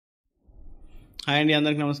Hi అండి,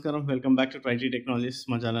 అందరికి నమస్కారం. Welcome back to ట్రైటీ technologies.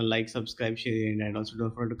 మా ఛానల్ లైక్, సబ్స్క్రైబ్, షేర్ చేయండి. And also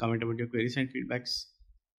don't forget to comment about your queries and feedbacks.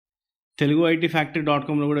 Telugu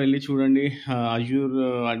IT-factory.comలో కూడా వెళ్ళి చూడండి. అజూర్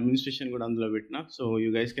అడ్మినిస్ట్రేషన్ కూడా అందులో పెట్టిన. So you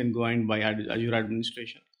guys can go and by Azure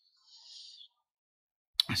administration.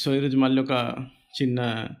 So ఈరోజు మళ్ళీ ఒక చిన్న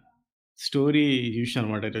స్టోరీ చూసాను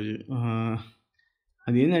అనమాట ఈరోజు.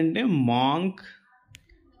 అదేంటంటే మాంక్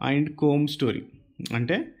అండ్ కోమ్ స్టోరీ.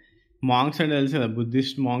 అంటే మాంక్స్ అంటే తెలుసు కదా,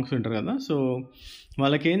 బుద్ధిస్ట్ మాంక్స్ ఉంటారు కదా. సో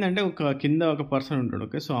వాళ్ళకి ఏంటంటే కింద ఒక పర్సన్ ఉంటాడు.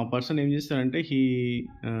 ఓకే, సో ఆ పర్సన్ ఏం చేస్తాడంటే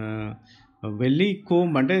వెళ్ళి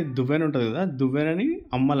కోమ్ అంటే దువ్వెన ఉంటుంది కదా, దువ్వెనని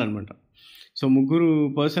అమ్మాలన్నమాట. సో ముగ్గురు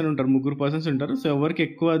పర్సన్స్ ఉంటారు. సో ఎవరికి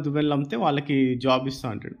ఎక్కువ దువ్వెనలు అమ్మితే వాళ్ళకి జాబ్ ఇస్తా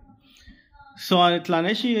అంటాడు. సో అట్లా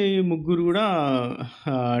అనేసి ముగ్గురు కూడా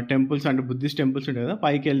టెంపుల్స్ అంటే బుద్ధిస్ట్ టెంపుల్స్ ఉంటాయి కదా,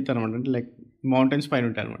 పైకి వెళ్తారు అనమాట. అంటే లైక్ మౌంటైన్స్ పైన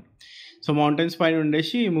ఉంటాయి అనమాట. సో మౌంటైన్స్ పైన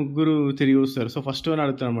ఉండేసి ముగ్గురు తిరిగి వస్తారు. సో ఫస్ట్ వాడు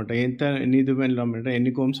అడుగుతారు అనమాట, ఎన్ని దువ్వెనలు అమ్మినా,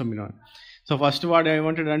 ఎన్ని కోమ్స్ అమ్మినా. సో ఫస్ట్ వాడు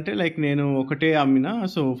ఏమంటాడంటే లైక్ నేను ఒకటే అమ్మినా.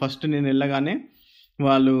 సో ఫస్ట్ నేను వెళ్ళగానే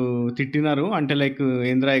వాళ్ళు తిట్టినారు, అంటే లైక్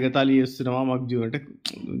ఏంద్రా ఎగతాళి చేస్తున్నావా మాకు అంటే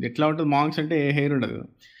ఎట్లా ఉంటుంది, మాంక్స్ అంటే హెయిర్ ఉండదు కదా.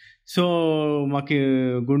 సో మాకు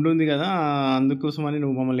గుండు ఉంది కదా, అందుకోసమని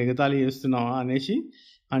నువ్వు మమ్మల్ని ఎగతాళి చేస్తున్నావా అనేసి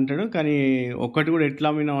అంటాడు. కానీ ఒక్కటి కూడా ఎట్లా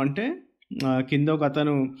అమ్మినావు అంటే కింద ఒక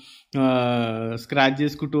అతను స్క్రాచ్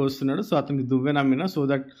చేసుకుంటూ వస్తున్నాడు. సో అతనికి దువ్వెన అమ్మినా, సో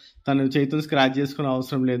దట్ తను చేతితో స్క్రాచ్ చేసుకునే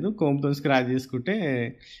అవసరం లేదు, కోమ్తో స్క్రాచ్ చేసుకుంటే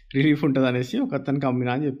రిలీఫ్ ఉంటుంది అనేసి ఒక అతనికి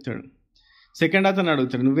అమ్మినా అని చెప్తాడు. సెకండ్ అతను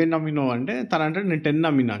అడుగుతాడు, నువ్వేం అమ్మినావు అంటే తను అంటే నేను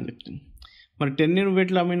 10 అమ్మినా అని చెప్తాను. మరి 10 నువ్వు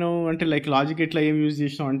ఎట్లా అమ్మినావు అంటే లైక్ లాజిక్ ఎట్లా ఏం యూజ్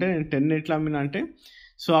చేసినావు అంటే నేను 10 ఎట్లా అమ్మినా అంటే,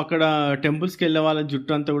 సో అక్కడ టెంపుల్స్కి వెళ్ళే వాళ్ళ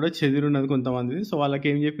జుట్టు అంతా కూడా చెదిరున్నది కొంతమందిది. సో వాళ్ళకి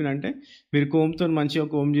ఏం చెప్పినంటే మీరు కోమ్తో మంచిగా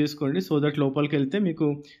కోమ్ చేసుకోండి, సో దట్ లోపలికి వెళ్తే మీకు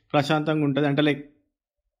ప్రశాంతంగా ఉంటుంది, అంటే లైక్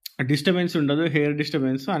డిస్టర్బెన్స్ ఉండదు, హెయిర్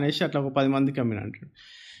డిస్టర్బెన్స్ అనేసి అట్లా ఒక 10 మందికి అమ్మిన అంటాడు.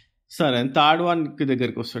 సరే థర్డ్ వన్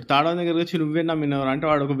దగ్గరికి వస్తాడు. థర్డ్ వన్ దగ్గరికి వచ్చి నువ్వేం అమ్మినవారు అంటే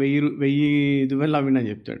వాడు ఒక 1000 దువ్వెనలు అమ్మినా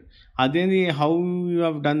చెప్తాడు. అదేంది how you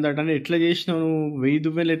have done that అంటే ఎట్లా చేసినావు నువ్వు, 1000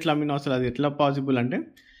 దువ్వెనలు ఎట్లా అమ్మినావు, అసలు అది ఎట్లా పాసిబుల్ అంటే.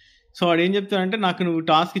 సో వాడు ఏం చెప్తాడంటే నాకు నువ్వు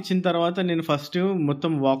టాస్క్ ఇచ్చిన తర్వాత నేను ఫస్ట్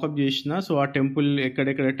మొత్తం వాకప్ చేసిన. సో ఆ టెంపుల్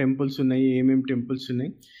ఎక్కడెక్కడ టెంపుల్స్ ఉన్నాయి, ఏమేమి టెంపుల్స్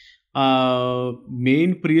ఉన్నాయి,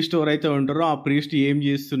 మెయిన్ ప్రీస్ట్ ఎవరైతే ఉంటారో ఆ ప్రీస్ట్ ఏం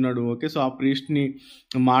చేస్తున్నాడు. ఓకే, సో ఆ ప్రీస్ట్ని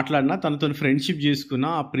మాట్లాడినా, తనతో ఫ్రెండ్షిప్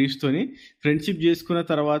చేసుకున్నా, ఆ ప్రీస్ట్తోని ఫ్రెండ్షిప్ చేసుకున్న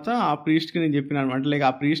తర్వాత ఆ ప్రీస్ట్కి నేను చెప్పినాను అంటే లైక్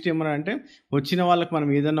ఆ ప్రీస్ట్ ఏమన్నా అంటే వచ్చిన వాళ్ళకి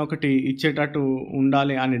మనం ఏదన్నా ఒకటి ఇచ్చేటట్టు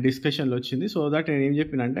ఉండాలి అనే డిస్కషన్లో వచ్చింది. సో దట్ నేను ఏం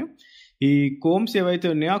చెప్పినంటే ఈ కోమ్స్ ఏవైతే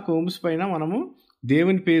ఉన్నాయో ఆ కోమ్స్ పైన మనము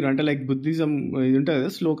దేవుని పేరు అంటే లైక్ బుద్ధిజం ఇది ఉంటుంది కదా,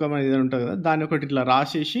 శ్లోకం అనేది ఉంటుంది కదా, దాన్ని ఒకటి ఇట్లా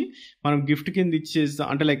రాసేసి మనం గిఫ్ట్ కింద ఇచ్చేస్తాం.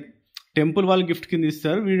 అంటే లైక్ టెంపుల్ వాళ్ళు గిఫ్ట్ కింద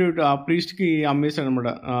ఇస్తారు, వీడు ఆ ప్రీస్ట్కి అమ్మేస్తాడు అనమాట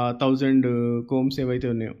 1000 కోమ్స్ ఏవైతే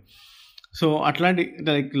ఉన్నాయో. సో అట్లాంటి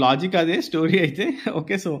లైక్ లాజిక్ అదే స్టోరీ అయితే.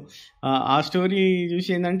 ఓకే, సో ఆ స్టోరీ చూసి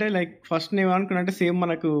ఏంటంటే లైక్ ఫస్ట్ నేను ఏమనుకున్నా అంటే సేమ్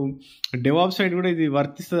మనకు డెవాప్స్ సైడ్ కూడా ఇది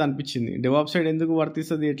వర్తిస్తుంది అనిపించింది. డెవాప్స్ సైడ్ ఎందుకు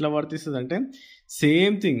వర్తిస్తుంది, ఎట్లా వర్తిస్తుంది అంటే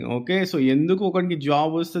సేమ్ థింగ్. ఓకే, సో ఎందుకు ఒకరికి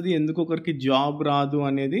జాబ్ వస్తుంది, ఎందుకు ఒకరికి జాబ్ రాదు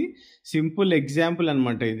అనేది సింపుల్ ఎగ్జాంపుల్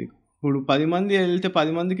అనమాట ఇది. ఇప్పుడు 10 మంది వెళ్తే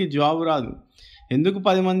 10 మందికి జాబ్ రాదు. ఎందుకు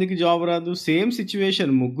 10 మందికి జాబ్ రాదు, సేమ్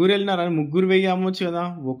సిచ్యువేషన్, ముగ్గురు వెళ్ళినారని ముగ్గురు 1000 అమ్మొచ్చు కదా,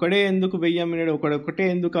 ఒకడే ఎందుకు 1000 అమ్మినాడు, ఒకటే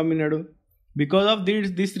ఎందుకు అమ్మినాడు, because of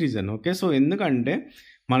this reason. Okay, so ఎందుకంటే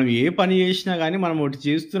మనం ఏ పని చేసినా కానీ మనం ఒకటి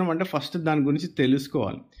చేస్తున్నామంటే ఫస్ట్ దాని గురించి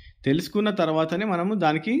తెలుసుకోవాలి. తెలుసుకున్న తర్వాతనే మనము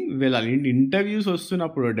దానికి వెళ్ళాలి. ఇంటర్వ్యూస్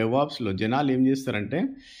వస్తున్నప్పుడు డెవాప్స్లో జనాలు ఏం చేస్తారంటే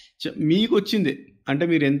మీకు వచ్చింది అంటే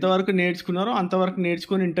మీరు ఎంతవరకు నేర్చుకున్నారో అంతవరకు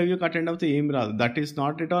నేర్చుకొని ఇంటర్వ్యూకి అటెండ్ అవుతే ఏం రాదు. That is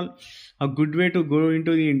not at all a good way to go in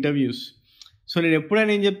to the interviews. So నేను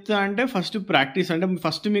ఎప్పుడైనా ఏం చెప్తా అంటే ఫస్ట్ ప్రాక్టీస్, అంటే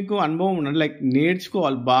ఫస్ట్ మీకు అనుభవం ఉండాలి, లైక్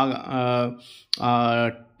నేర్చుకోవాలి బాగా,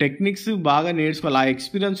 టెక్నిక్స్ బాగా నేర్చుకోవాలి, ఆ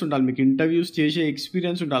ఎక్స్పీరియన్స్ ఉండాలి మీకు, ఇంటర్వ్యూస్ చేసే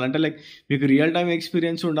ఎక్స్పీరియన్స్ ఉండాలి. అంటే లైక్ మీకు రియల్ టైం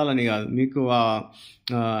ఎక్స్పీరియన్స్ ఉండాలని కాదు, మీకు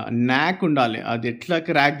న్యాక్ ఉండాలి, అది ఎట్లా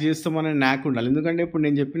క్రాక్ చేస్తామనే న్యాక్ ఉండాలి. ఎందుకంటే ఇప్పుడు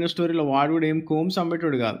నేను చెప్పిన స్టోరీలో వాడు కూడా ఏం కోమ్స్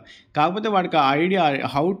అమ్మేటోడు కాదు, కాకపోతే వాడికి ఆ idea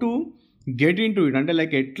how to get in to it, అంటే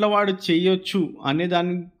లైక్ ఎట్లా వాడు చేయొచ్చు అనే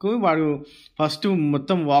దానికి వాడు ఫస్ట్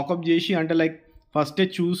మొత్తం వాకప్ చేసి, అంటే లైక్ ఫస్టే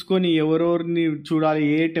చూసుకొని ఎవరెవరిని చూడాలి,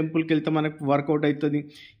 ఏ టెంపుల్కి వెళ్తే మనకు వర్కౌట్ అవుతుంది,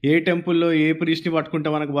 ఏ టెంపుల్లో ఏ ప్రీస్ట్ని పట్టుకుంటే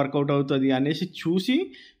మనకు వర్కౌట్ అవుతుంది అనేసి చూసి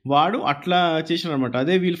వాడు అట్లా చేసినారు అనమాట.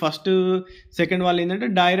 అదే వీళ్ళు ఫస్ట్ సెకండ్ వాళ్ళు ఏంటంటే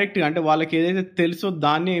డైరెక్ట్గా అంటే వాళ్ళకి ఏదైతే తెలుసో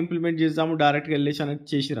దాన్నే ఇంప్లిమెంట్ చేద్దాము, డైరెక్ట్గా వెళ్ళేసి అనేది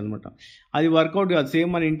చేసిరు అనమాట. అది వర్కౌట్ కాదు.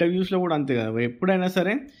 సేమ్ మన ఇంటర్వ్యూస్లో కూడా అంతే కదా, ఎప్పుడైనా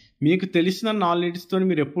సరే మీకు తెలిసిన నాలెడ్జ్తో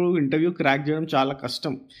మీరు ఎప్పుడు ఇంటర్వ్యూ క్రాక్ చేయడం చాలా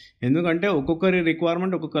కష్టం. ఎందుకంటే ఒక్కొక్కరి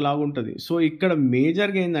రిక్వైర్మెంట్ ఒక్కొక్కలాగా ఉంటుంది. సో ఇక్కడ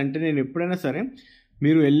మేజర్గా ఏంటంటే నేను ఎప్పుడైనా సరే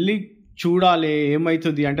మీరు వెళ్ళి చూడాలి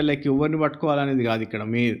ఏమవుతుంది అంటే లైక్ ఎవరిని పట్టుకోవాలనేది కాదు ఇక్కడ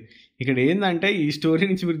ఇక్కడ ఏంటంటే ఈ స్టోరీ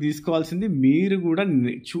నుంచి మీరు తీసుకోవాల్సింది మీరు కూడా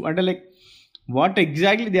అంటే like what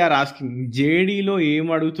exactly they are asking. జేడీలో ఏం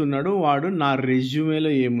అడుగుతున్నాడు వాడు, నా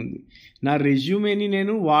రెజ్యూమేలో ఏముంది, నా రెజ్యూమేని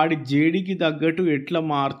నేను వాడి జేడీకి తగ్గట్టు ఎట్లా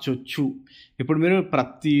మార్చొచ్చు. ఇప్పుడు మీరు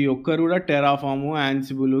ప్రతి ఒక్కరు కూడా Terraform,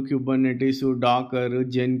 Ansible, Kubernetes, Dakar,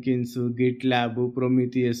 Jenkins, Git lab,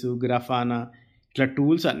 Prometheus, గ్రాఫానా ఇట్లా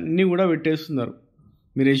టూల్స్ అన్నీ కూడా పెట్టేస్తున్నారు.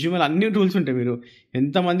 మీ రెజ్యూమేలో అన్ని టూల్స్ ఉంటాయి. మీరు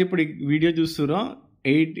ఎంతమంది ఇప్పుడు వీడియో చూస్తారో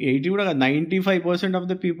 80 కూడా 95% ఆఫ్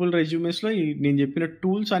ద పీపుల్ రెజ్యూమేస్లో నేను చెప్పిన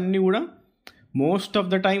టూల్స్ అన్నీ కూడా మోస్ట్ ఆఫ్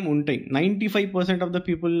ద టైం ఉంటాయి. 95% ఆఫ్ ద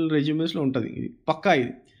పీపుల్ రెజ్యూమేస్లో ఉంటుంది. ఇది పక్కా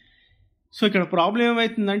ఇది. సో ఇక్కడ ప్రాబ్లం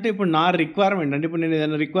ఏమవుతుందంటే, ఇప్పుడు నా రిక్వైర్మెంట్ అంటే ఇప్పుడు నేను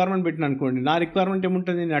ఏదైనా రిక్వైర్మెంట్ పెట్టిన అనుకోండి, నా రిక్వైర్మెంట్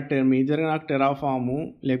ఏముంటుంది, మేజర్గా నాకు టెరాఫాము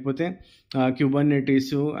లేకపోతే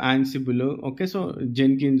Kubernetes, Ansible, okay, so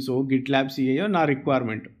Jenkins, Git lab CI నా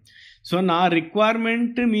రిక్వైర్మెంట్. సో నా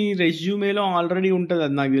రిక్వైర్మెంట్ మీ రెజ్యూమేలో ఆల్రెడీ ఉంటుంది,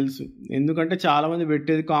 అది నాకు తెలుసు. ఎందుకంటే చాలామంది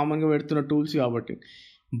పెట్టేది కామన్గా పెడుతున్న టూల్స్ కాబట్టి.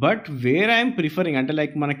 బట్ వేర్ ఐఎమ్ ప్రిఫరింగ్ అంటే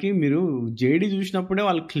లైక్ మనకి మీరు జేడీ చూసినప్పుడే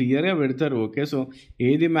వాళ్ళు క్లియర్గా పెడతారు. ఓకే, సో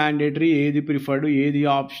ఏది మ్యాండేటరీ, ఏది ప్రిఫర్డ్, ఏది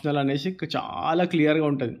ఆప్షనల్ అనేసి చాలా క్లియర్గా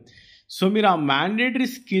ఉంటుంది. సో మీరు ఆ మ్యాండేటరీ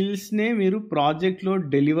స్కిల్స్నే మీరు ప్రాజెక్ట్లో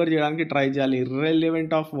డెలివర్ చేయడానికి ట్రై చేయాలి.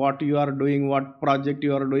 Irrelevant of what you are doing, what project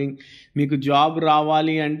you are doing. మీకు జాబ్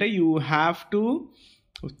రావాలి అంటే you have to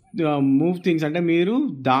move things. అంటే మీరు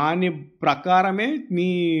దాని ప్రకారమే మీ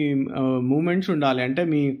మూమెంట్స్ ఉండాలి. అంటే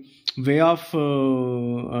మీ వే ఆఫ్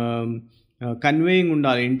కన్వేయింగ్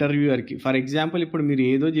ఉండాలి ఇంటర్వ్యూయర్కి. ఫర్ ఎగ్జాంపుల్ ఇప్పుడు మీరు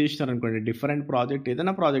ఏదో చేసినారనుకోండి, డిఫరెంట్ ప్రాజెక్ట్,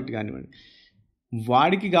 ఏదైనా ప్రాజెక్ట్ కానివ్వండి,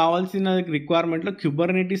 వాడికి కావాల్సిన రిక్వైర్మెంట్లో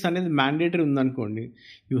క్యూబర్నెటిస్ అనేది మ్యాండేటరీ ఉందనుకోండి,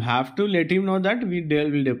 you have to let him know that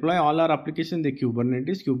will deploy all or application the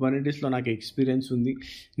క్యూబర్నెటిస్లో నాకు ఎక్స్పీరియన్స్ ఉంది,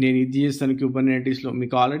 నేను ఇది చేస్తాను క్యూబర్నెటిస్లో.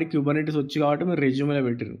 మీకు ఆల్రెడీ క్యూబర్నెటిస్ వచ్చి కాబట్టి మీరు రెజ్యూమేలో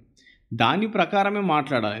పెట్టారు. దాని ప్రకారమే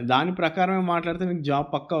మాట్లాడాలి. దాని ప్రకారమే మాట్లాడితే మీకు జాబ్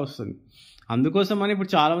పక్కా వస్తుంది. అందుకోసమని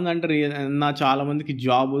ఇప్పుడు చాలామంది అంటారు, చాలామందికి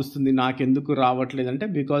జాబ్ వస్తుంది నాకెందుకు రావట్లేదు అంటే,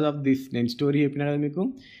 బికాజ్ ఆఫ్ దిస్. నేను స్టోరీ చెప్పినా కదా మీకు,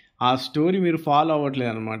 ఆ స్టోరీ మీరు ఫాలో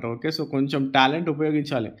అవ్వట్లేదు అనమాట. ఓకే, సో కొంచెం టాలెంట్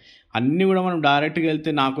ఉపయోగించాలి. అన్నీ కూడా మనం డైరెక్ట్గా వెళ్తే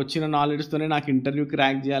నాకు వచ్చిన నాలెడ్జ్తోనే నాకు ఇంటర్వ్యూ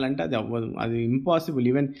క్రాక్ చేయాలంటే అది అవ్వదు, అది ఇంపాసిబుల్.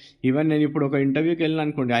 ఈవెన్ నేను ఇప్పుడు ఒక ఇంటర్వ్యూకి వెళ్ళిన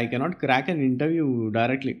అనుకోండి, I cannot crack an interview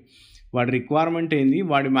directly. వాడి రిక్వైర్మెంట్ ఏంది,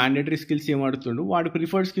 వాడి మ్యాండేటరీ స్కిల్స్ ఏం అడుగుతున్నాడు, వాడి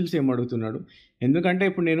ప్రిఫర్డ్ స్కిల్స్ ఏం అడుగుతున్నాడు. ఎందుకంటే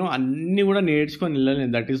ఇప్పుడు నేను అన్నీ కూడా నేర్చుకొని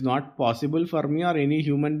వెళ్ళలేను. That is not possible for me or any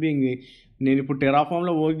human being. నేను ఇప్పుడు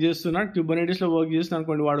టెరాఫామ్లో వర్క్ చేస్తున్నా, క్యూబర్నెటిస్లో వర్క్ చేస్తున్నాను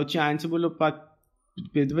అనుకోండి, వాడు వచ్చి యాన్సిబుల్లో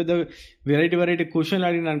పెద్ద పెద్ద వెరైటీ క్వశ్చన్లు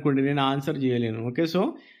అడిగిన అనుకోండి, నేను ఆన్సర్ చేయలేను. ఓకే, సో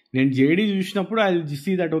నేను జేడీ చూసినప్పుడు ఐ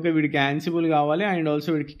సీ దట్ ఓకే వీడికి యాన్సిబుల్ కావాలి అండ్ ఆల్సో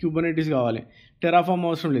వీడికి క్యూబర్నెటిస్ కావాలి, టెరాఫామ్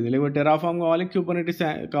అవసరం లేదు, లేకపోతే టెరాఫామ్ కావాలి, క్యూబర్నెటిస్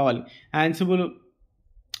కావాలి, యాన్సిబుల్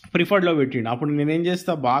ప్రిఫర్డ్లో పెట్టిండు. అప్పుడు నేనేం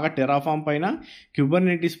చేస్తా, బాగా టెరాఫామ్ పైన,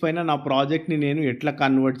 క్యూబర్నెటిస్ పైన నా ప్రాజెక్ట్ని నేను ఎట్లా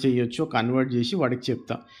కన్వర్ట్ చేసి వాడికి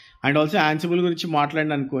చెప్తా. అండ్ ఆల్సో యాన్సిబుల్ గురించి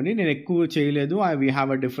మాట్లాడిన అనుకోని, నేను ఎక్కువ చేయలేదు, we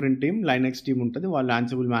have a different team, Linux team ఉంటుంది, వాళ్ళు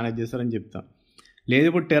యాన్సిబుల్ మేనేజ్ చేస్తారని చెప్తా. లేదు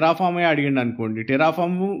ఇప్పుడు టెరాఫామే అడిగిండు అనుకోండి,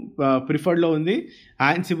 టెరాఫామ్ ప్రిఫర్డ్లో ఉంది,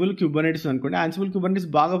 యాన్సిబుల్ క్యూబర్నెటిస్ అనుకోండి, యాన్సిబుల్ క్యూబర్నెటిస్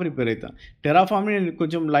బాగా ప్రిపేర్ అవుతా. టెరాఫామ్ని నేను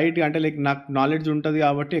కొంచెం లైట్గా అంటే లైక్ నాకు నాలెడ్జ్ ఉంటుంది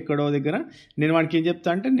కాబట్టి ఎక్కడో దగ్గర నేను వానికి ఏం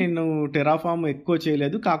చెప్తా అంటే, నేను టెరాఫామ్ ఎక్కువ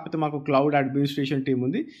చేయలేదు, కాకపోతే మాకు క్లౌడ్ అడ్మినిస్ట్రేషన్ టీం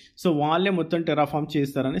ఉంది, సో వాళ్ళే మొత్తం టెరాఫామ్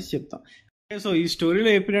చేస్తారనేసి చెప్తా. సో ఈ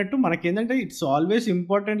స్టోరీలో చెప్పినట్టు మనకేంటంటే, it's always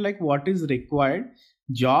important like what is required.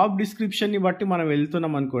 Job డిస్క్రిప్షన్ని బట్టి మనం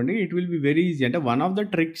వెళ్తున్నాం అనుకోండి, it will be very easy. అంటే వన్ ఆఫ్ ద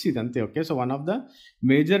ట్రిక్స్ ఇది, అంతే. Okay, so one of the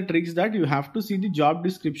major tricks that you have to see the job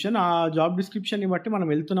description. ఆ job డిస్క్రిప్షన్ని బట్టి మనం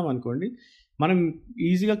వెళ్తున్నాం అనుకోండి, మనం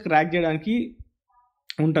ఈజీగా క్రాక్ చేయడానికి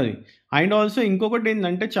ఉంటుంది. అండ్ ఆల్సో ఇంకొకటి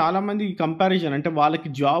ఏంటంటే, చాలామంది కంపారిజన్ అంటే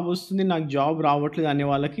వాళ్ళకి జాబ్ వస్తుంది నాకు జాబ్ రావట్లేదు అనే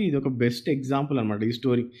వాళ్ళకి ఇది ఒక బెస్ట్ ఎగ్జాంపుల్ అనమాట ఈ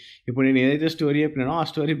స్టోరీ. ఇప్పుడు నేను ఏదైతే స్టోరీ చెప్పినానో ఆ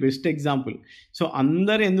స్టోరీ బెస్ట్ ఎగ్జాంపుల్. సో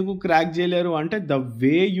అందరు ఎందుకు క్రాక్ చేయలేరు అంటే, the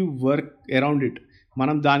way you work around it.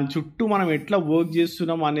 మనం దాని చుట్టూ మనం ఎట్లా వర్క్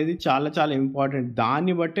చేస్తున్నాం అనేది చాలా చాలా ఇంపార్టెంట్.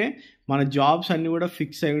 దాన్ని బట్టే మన జాబ్స్ అన్నీ కూడా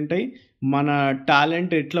ఫిక్స్ అయి ఉంటాయి, మన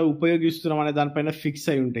టాలెంట్ ఎట్లా ఉపయోగిస్తున్నాం అనే దానిపైన ఫిక్స్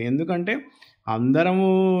అయి ఉంటాయి. ఎందుకంటే అందరము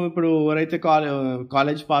ఇప్పుడు ఎవరైతే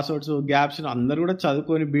కాలేజ్ పాస్అవుట్స్, గ్యాప్స్ అందరూ కూడా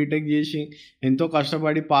చదువుకొని బీటెక్ చేసి ఎంతో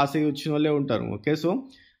కష్టపడి పాస్ అయ్యి వచ్చిన వాళ్ళే ఉంటారు. ఓకే, సో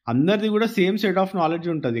అందరిది కూడా సేమ్ సెట్ ఆఫ్ నాలెడ్జ్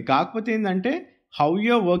ఉంటుంది. కాకపోతే ఏంటంటే, how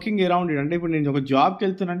you're working around it. అంటే ఇప్పుడు నేను ఒక జాబ్కి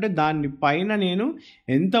వెళ్తున్నా అంటే దాని పైన నేను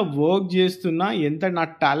ఎంత వర్క్ చేస్తున్నా, ఎంత నా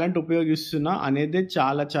టాలెంట్ ఉపయోగిస్తున్నా అనేది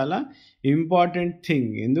చాలా చాలా ఇంపార్టెంట్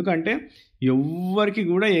థింగ్. ఎందుకంటే ఎవరికి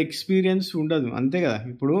కూడా ఎక్స్పీరియన్స్ ఉండదు, అంతే కదా.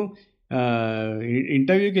 ఇప్పుడు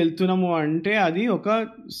ఇంటర్వ్యూకి వెళ్తున్నాము అంటే అది ఒక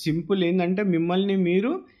సింపుల్ ఏంటంటే, మిమ్మల్ని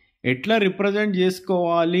మీరు ఎట్లా రిప్రజెంట్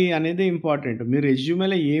చేసుకోవాలి అనేది ఇంపార్టెంట్. మీరు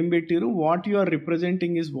రెజ్యూమేలో ఏం పెట్టిరు, what you are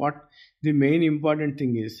representing is what the main important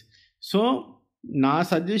thing is. So నా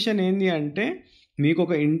సజెషన్ ఏంటి అంటే, మీకు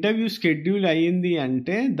ఒక ఇంటర్వ్యూ షెడ్యూల్ అయ్యింది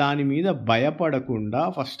అంటే దాని మీద భయపడకుండా,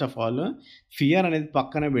 ఫస్ట్ ఆఫ్ ఆల్ ఫియర్ అనేది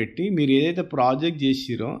పక్కన పెట్టి, మీరు ఏదైతే ప్రాజెక్ట్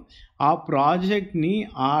చేసిరో ఆ ప్రాజెక్ట్ని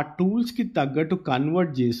ఆ టూల్స్కి తగ్గట్టు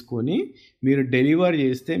కన్వర్ట్ చేసుకొని మీరు డెలివర్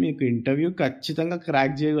చేస్తే మీకు ఇంటర్వ్యూ ఖచ్చితంగా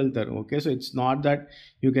క్రాక్ చేయగలుగుతారు. Okay, so it's not that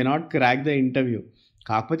you cannot crack the interview.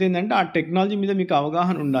 కాకపోతే ఏంటంటే ఆ టెక్నాలజీ మీద మీకు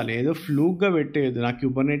అవగాహన ఉండాలి. ఏదో ఫ్లూక్గా పెట్టేయద్దు, నాకు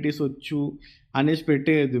క్యూబర్నెటీస్ వచ్చు అనేసి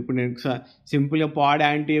పెట్టేయద్దు. ఇప్పుడు నేను సింపుల్గా పాడ్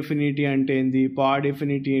యాంటీ ఎఫినిటీ అంటే ఏంది, పాడ్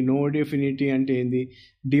ఎఫినిటీ, నోడ్ ఎఫినిటీ అంటే ఏంది,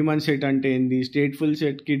 డీమన్ సెట్ అంటే ఏంది, స్టేట్ఫుల్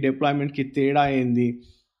సెట్కి డిప్లాయ్మెంట్కి తేడా ఏంది,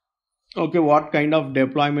 okay what kind of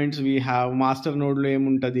deployments we have, master నోడ్లో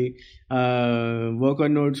ఏముంటుంది,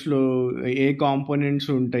 వర్కర్ నోడ్స్లో ఏ కాంపోనెంట్స్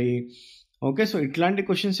ఉంటాయి. ఓకే, సో ఇట్లాంటి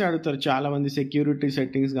క్వశ్చన్స్ అడుగుతారు చాలామంది. సెక్యూరిటీ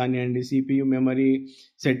సెట్టింగ్స్ కానివ్వండి, సిపియు మెమరీ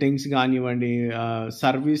సెట్టింగ్స్ కానివ్వండి,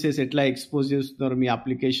 సర్వీసెస్ ఎట్లా ఎక్స్పోజ్ చేస్తున్నారు మీ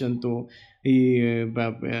అప్లికేషన్తో, ఈ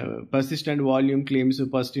persistent volume claims,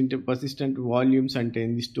 persistent volumes అంటే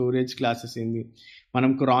ఏంది, స్టోరేజ్ క్లాసెస్ ఏంది,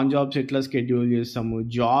 మనం క్రాన్ జాబ్స్ ఎట్లా స్కెడ్యూల్ చేస్తాము,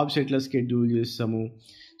 జాబ్స్ ఎట్లా స్కెడ్యూల్ చేస్తాము,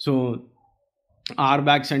 సో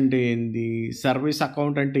ఆర్బ్యాక్స్ అంటే ఏంది, సర్వీస్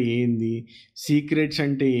అకౌంట్ అంటే ఏంది, సీక్రెట్స్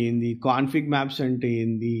అంటే ఏంది, కాన్ఫిగ్ మ్యాప్స్ అంటే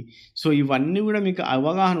ఏంది. సో ఇవన్నీ కూడా మీకు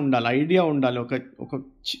అవగాహన ఉండాలి, ఐడియా ఉండాలి. ఒక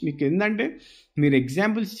మీకు ఏంటంటే మీరు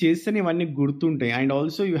ఎగ్జాంపుల్స్ చేస్తేనే ఇవన్నీ గుర్తుంటాయి. And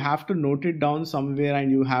also you have to note it down somewhere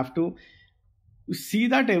and you have to see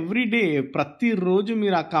that every day. ప్రతిరోజు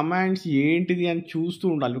మీరు ఆ కమాండ్స్ ఏంటిది అని చూస్తూ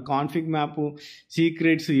ఉండాలి. కాన్ఫిగ్ మ్యాప్,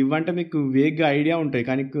 సీక్రెట్స్ ఇవంటే మీకు వేగ్గా ఐడియా ఉంటాయి,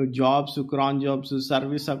 కానీ jobs, క్రాన్ jobs,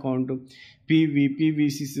 service account,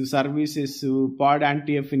 పీవీసీస్, services, పాడ్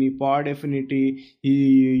యాంటీ ఎఫినిటీ, ఈ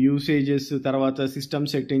యూసేజెస్, తర్వాత సిస్టమ్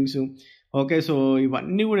సెట్టింగ్స్. ఓకే, సో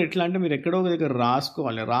ఇవన్నీ కూడా ఎట్లా అంటే మీరు ఎక్కడో ఒక దగ్గర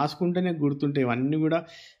రాసుకోవాలి, రాసుకుంటేనే గుర్తుంటాయి ఇవన్నీ కూడా.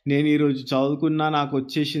 నేను ఈరోజు చదువుకున్నా, నాకు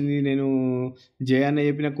వచ్చేసింది, నేను జయన్న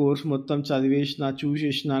చెప్పిన కోర్స్ మొత్తం చదివేసిన,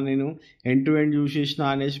 చూసేసిన, నేను ఎండ్ టు ఎండ్ చూసేసిన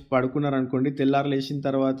అనేసి పడుకున్నారు అనుకోండి, తెల్లారు లేచిన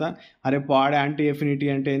తర్వాత అరే పాడ్ యాంటీ ఎఫినిటీ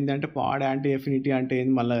అంటే ఏంటి అంటే, పాడ్ యాంటీ ఎఫినిటీ అంటే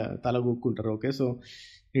ఏంది మళ్ళీ తలగొక్కుంటారు. ఓకే, సో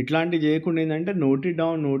ఇట్లాంటివి చేయకుండా ఏంటంటే note it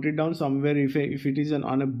down somewhere. If it is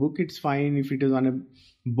on a book it's fine, if it is on a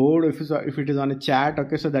board, if it is on a chat,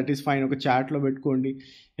 okay, so that is fine. ఒక చాట్లో పెట్టుకోండి,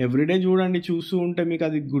 everyday చూడండి, చూస్తూ ఉంటే మీకు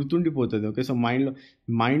అది గుర్తుండిపోతుంది. ఓకే, సో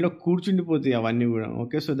మైండ్లో కూర్చుండిపోతాయి అవన్నీ కూడా.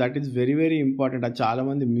 Okay, so that is very very important, అది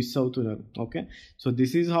చాలామంది మిస్ అవుతున్నారు. Okay, so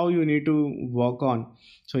this is how you need to work on.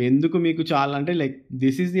 So ఎందుకు మీకు చాలా అంటే like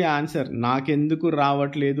this is the answer, నాకెందుకు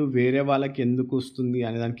రావట్లేదు, వేరే వాళ్ళకి ఎందుకు వస్తుంది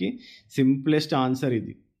అనే దానికి సింప్లెస్ట్ ఆన్సర్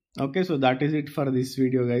ఇది. Okay, so that is it for this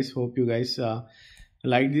video guys. Hope you guys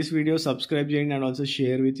like this video, subscribe చేయండి and also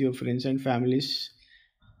share with your friends and families,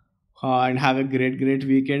 and have a great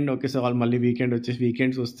weekend. Okay, so వాళ్ళు మళ్ళీ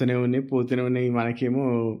weekends వస్తూనే ఉన్నాయి, పోతూనే ఉన్నాయి. మనకేమో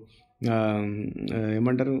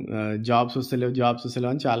ఏమంటారు, jobs వస్తలేవు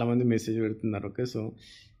అని చాలామంది మెసేజ్ పెడుతున్నారు. Okay, so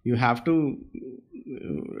you have to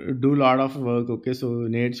do lot of work. Okay, so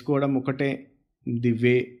నేర్చుకోవడం ఒకటే the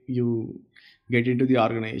way you get into the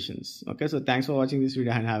organizations. Okay, so thanks for watching this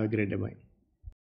video and have a great day. Bye.